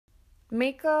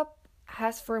Makeup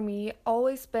has for me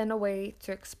always been a way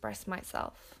to express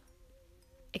myself.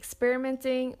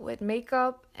 Experimenting with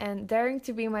makeup and daring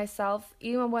to be myself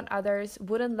even when others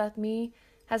wouldn't let me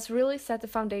has really set the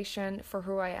foundation for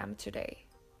who I am today.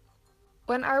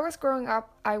 When I was growing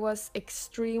up, I was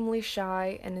extremely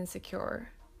shy and insecure.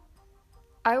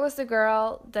 I was the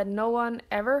girl that no one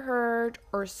ever heard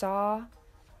or saw.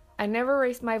 I never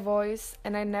raised my voice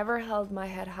and I never held my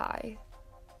head high.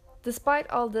 Despite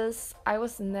all this, I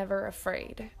was never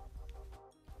afraid.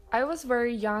 I was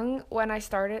very young when I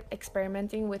started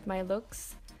experimenting with my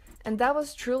looks, and that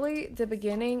was truly the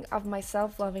beginning of my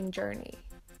self-loving journey.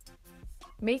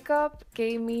 Makeup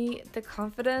gave me the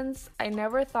confidence I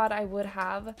never thought I would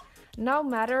have. No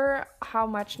matter how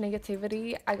much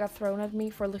negativity I got thrown at me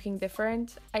for looking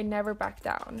different, I never backed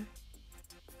down.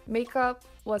 Makeup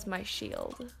was my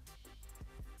shield.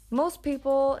 Most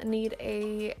people need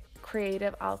a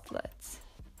creative outlet.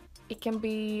 It can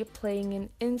be playing an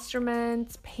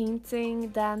instrument, painting,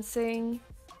 dancing.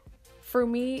 For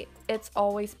me, it's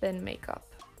always been makeup.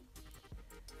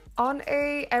 On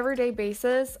a everyday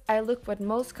basis, I look what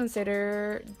most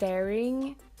consider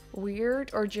daring,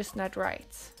 weird, or just not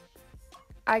right.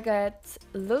 I get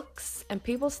looks and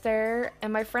people stare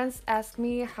and my friends ask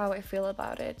me how I feel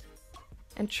about it.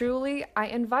 And truly, I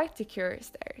invite the curious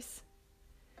stares.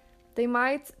 They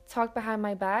might talk behind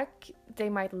my back, they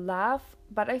might laugh,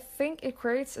 but I think it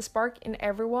creates a spark in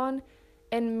everyone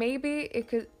and maybe it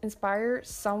could inspire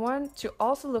someone to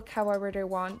also look however they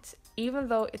want, even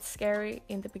though it's scary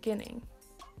in the beginning.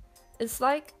 It's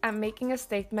like I'm making a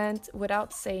statement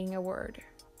without saying a word.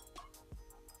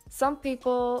 Some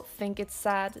people think it's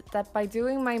sad that by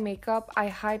doing my makeup I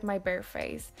hide my bare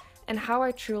face and how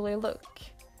I truly look.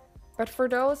 But for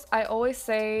those, I always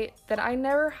say that I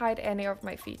never hide any of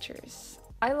my features.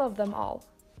 I love them all.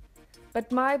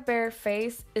 But my bare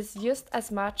face is just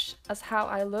as much as how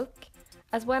I look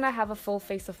as when I have a full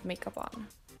face of makeup on.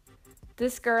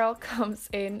 This girl comes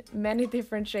in many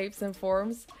different shapes and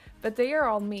forms, but they are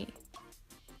all me.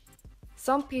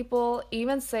 Some people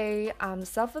even say I'm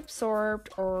self-absorbed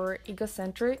or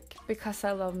egocentric because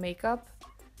I love makeup.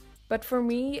 But for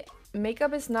me,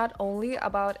 makeup is not only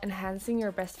about enhancing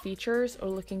your best features or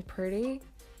looking pretty.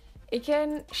 It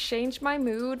can change my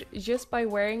mood just by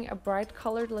wearing a bright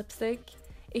colored lipstick.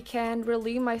 It can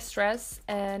relieve my stress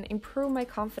and improve my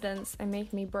confidence and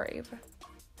make me brave.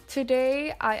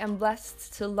 Today, I am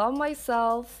blessed to love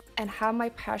myself and have my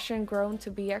passion grown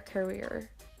to be a career.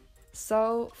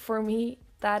 So, for me,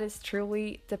 that is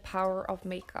truly the power of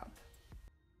makeup.